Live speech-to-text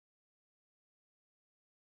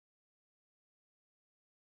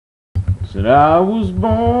Said I was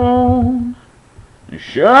born, a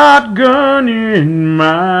shotgun in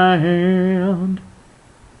my hand.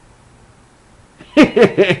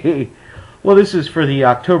 Well, this is for the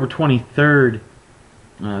October 23rd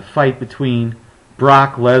fight between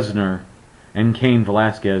Brock Lesnar and Cain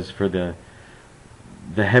Velasquez for the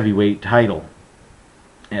heavyweight title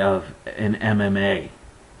of an MMA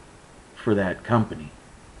for that company.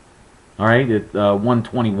 All right, at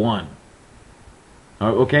 121.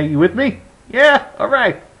 Okay, you with me? Yeah, all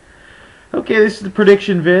right. Okay, this is the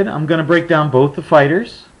prediction vid. I'm going to break down both the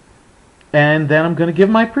fighters, and then I'm going to give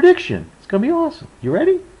my prediction. It's going to be awesome. You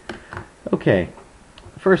ready? Okay.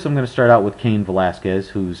 First, I'm going to start out with Cain Velasquez,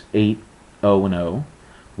 who's 8-0-0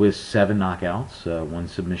 with 7 knockouts, 1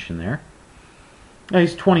 submission there. Now,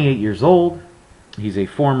 he's 28 years old. He's a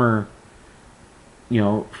former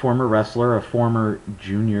wrestler, a former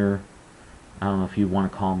junior, I don't know if you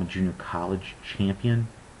want to call him a junior college champion.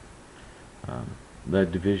 The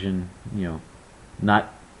division,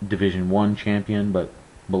 not Division I champion, but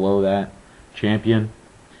below that champion.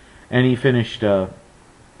 And he finished 5th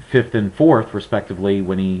and 4th, respectively,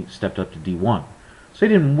 when he stepped up to D1. So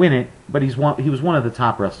he didn't win it, but he was one of the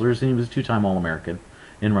top wrestlers, and he was a 2-time All-American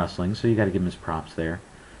in wrestling, so you got to give him his props there.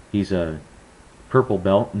 He's a purple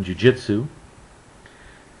belt in Jiu-Jitsu.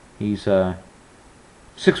 He's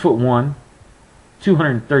 6'1",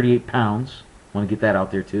 238 pounds. Want to get that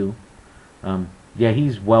out there too. Yeah,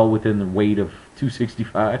 he's well within the weight of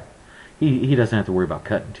 265. He doesn't have to worry about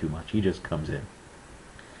cutting too much. He just comes in.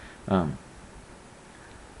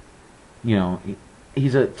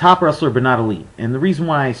 He's a top wrestler, but not elite. And the reason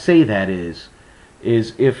why I say that is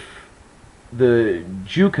if the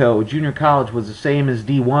JUCO, junior college, was the same as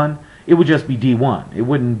D1, it would just be D1. It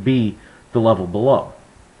wouldn't be the level below.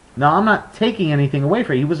 Now, I'm not taking anything away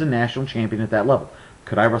from him. He was a national champion at that level.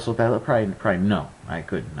 Could I wrestle at that level? Probably no. I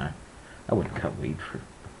couldn't. I wouldn't cut weight for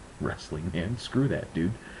wrestling, man. Screw that,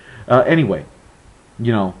 dude. Anyway,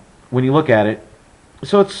 when you look at it,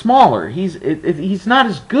 so it's smaller. He's not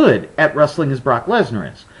as good at wrestling as Brock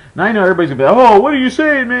Lesnar is. Now, I know everybody's going to be like, oh, what are you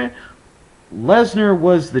saying, man? Lesnar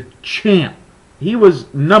was the champ. He was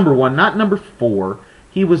 #1, not #4.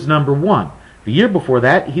 He was #1. The year before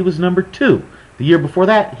that, he was #2. The year before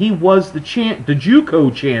that, he was the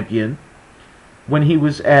JUCO champion when he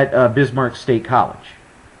was at Bismarck State College.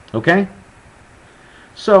 Okay?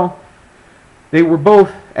 So, they were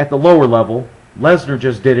both at the lower level. Lesnar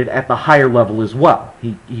just did it at the higher level as well.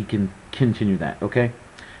 He can continue that, okay?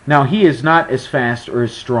 Now, he is not as fast or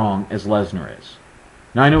as strong as Lesnar is.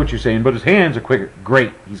 Now, I know what you're saying, but his hands are quicker.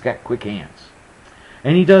 Great. He's got quick hands.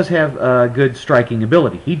 And he does have good striking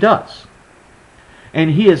ability. He does.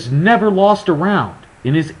 And he has never lost a round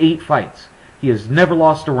in his 8 fights. He has never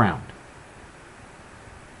lost a round.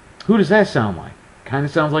 Who does that sound like? Kind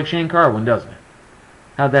of sounds like Shane Carwin, doesn't it?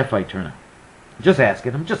 How'd that fight turn out? Just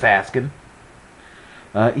asking. I'm just asking.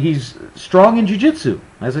 He's strong in jiu-jitsu.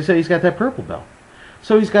 As I said, he's got that purple belt.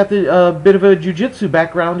 So he's got the bit of a jiu-jitsu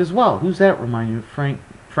background as well. Who's that remind you of? Frank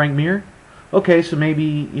Mir? Okay, so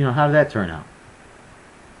maybe, how did that turn out?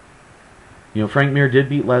 Frank Mir did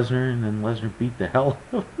beat Lesnar, and then Lesnar beat the hell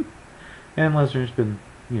out of him. And Lesnar's been,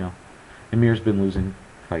 and Mir's been losing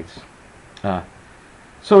fights.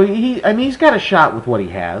 So he's got a shot with what he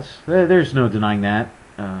has. There's no denying that.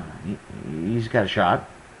 He's got a shot.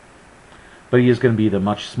 But he is going to be the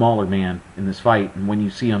much smaller man in this fight. And when you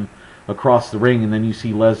see him across the ring and then you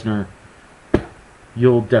see Lesnar,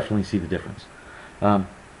 you'll definitely see the difference.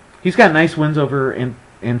 He's got nice wins over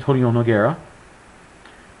Antonio Nogueira,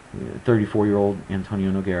 34-year-old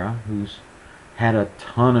Antonio Nogueira, who's had a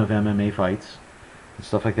ton of MMA fights and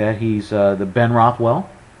stuff like that. He's the Ben Rothwell.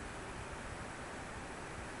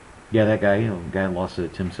 Yeah, that guy. The guy that lost to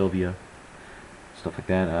Tim Sylvia. Stuff like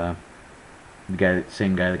that. The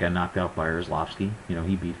same guy that got knocked out by Arlovsky.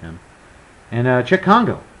 He beat him. And Czech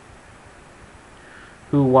Congo,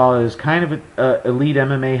 who, while is kind of an elite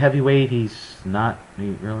MMA heavyweight, he's not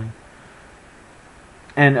really.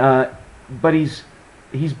 And but he's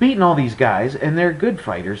beaten all these guys, and they're good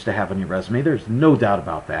fighters to have on your resume. There's no doubt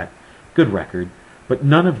about that. Good record, but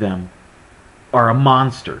none of them are a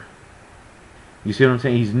monster. You see what I'm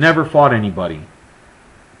saying? He's never fought anybody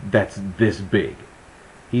that's this big.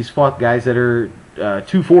 He's fought guys that are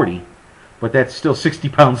 240, but that's still 60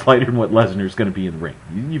 pounds lighter than what Lesnar's going to be in the ring.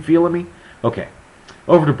 You feeling me? Okay.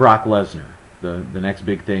 Over to Brock Lesnar, the next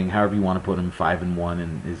big thing, however you want to put him, 5-1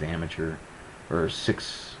 in his amateur, or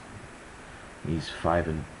 6. He's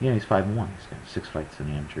 5-1. He's got 6 fights in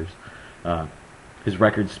the amateurs. His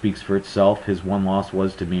record speaks for itself. His one loss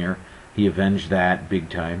was to Mir. He avenged that big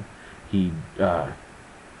time. He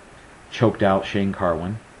choked out Shane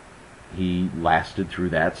Carwin. he lasted through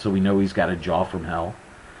that, so we know he's got a jaw from hell.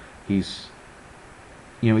 He's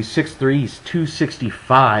 6'3", he's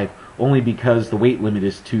 265 only because the weight limit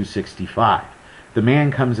is 265. The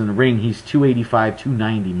man comes in the ring, he's 285,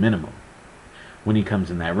 290 minimum when he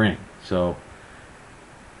comes in that ring. So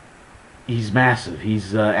he's massive.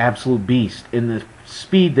 He's an absolute beast, and the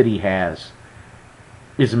speed that he has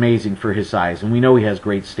is amazing for his size. And we know he has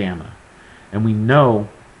great stamina, and we know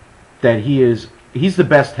that he's the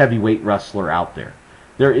best heavyweight wrestler out there.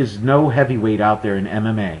 There is no heavyweight out there in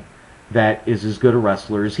MMA that is as good a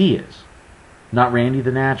wrestler as he is. Not Randy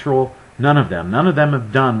the Natural. None of them. None of them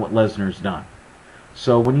have done what Lesnar's done.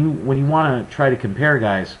 So when you want to try to compare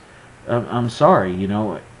guys, I'm sorry.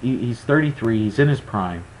 He's 33. He's in his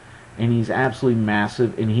prime, and he's absolutely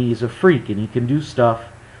massive, and he's a freak, and he can do stuff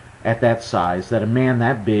at that size that a man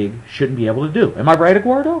that big shouldn't be able to do. Am I right,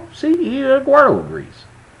 Eduardo? See, Eduardo agrees.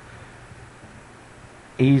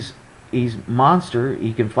 He's monster.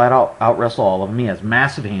 He can flat out wrestle all of them. He has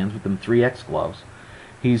massive hands with them 3X gloves.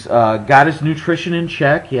 He's got his nutrition in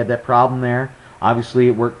check. He had that problem there. Obviously,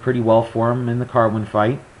 it worked pretty well for him in the Carwin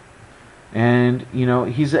fight. And,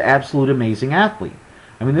 he's an absolute amazing athlete.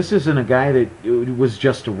 I mean, this isn't a guy that was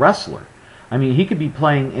just a wrestler. I mean, he could be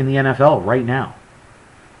playing in the NFL right now.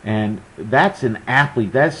 And that's an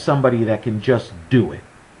athlete. That's somebody that can just do it.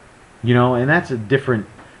 And that's a different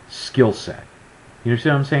skill set. You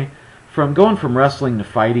understand what I'm saying? Going from wrestling to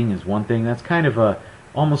fighting is one thing. That's kind of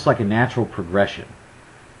almost like a natural progression.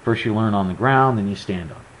 First you learn on the ground, then you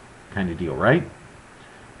stand up, kind of deal, right?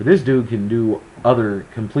 But this dude can do other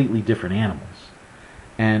completely different animals.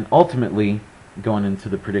 And ultimately, going into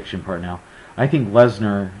the prediction part now, I think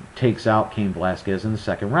Lesnar takes out Cain Velasquez in the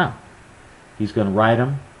second round. He's going to ride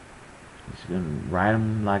him. He's going to ride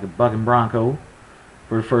him like a bucking bronco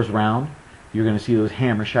for the first round. You're going to see those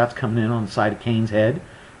hammer shots coming in on the side of Cain's head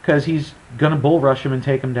because he's going to bull rush him and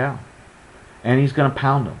take him down. And he's going to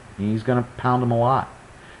pound him. He's going to pound him a lot.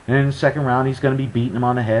 And in the second round, he's going to be beating him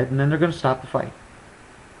on the head, and then they're going to stop the fight.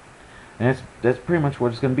 And that's pretty much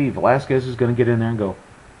what it's going to be. Velasquez is going to get in there and go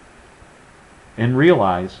and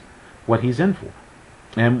realize what he's in for.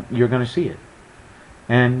 And you're going to see it.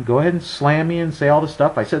 And go ahead and slam me and say all the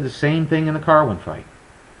stuff. I said the same thing in the Carwin fight.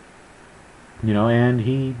 And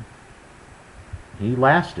he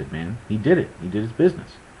lasted, man. He did it. He did his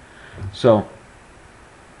business. So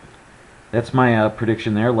that's my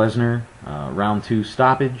prediction there. Lesnar, round 2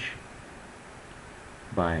 stoppage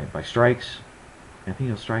by strikes. I think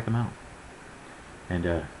he'll strike him out. And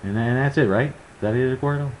that's it, right? Is that it,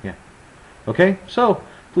 Eduardo? Yeah. Okay, so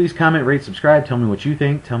please comment, rate, subscribe. Tell me what you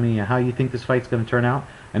think. Tell me how you think this fight's going to turn out.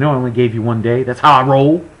 I know I only gave you one day. That's how I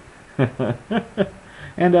roll.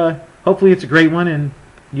 And hopefully it's a great one, and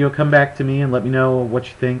you'll come back to me and let me know what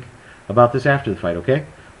you think about this after the fight, okay?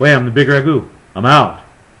 Well, I'm the Bigragu. I'm out.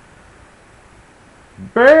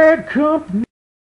 Bad company.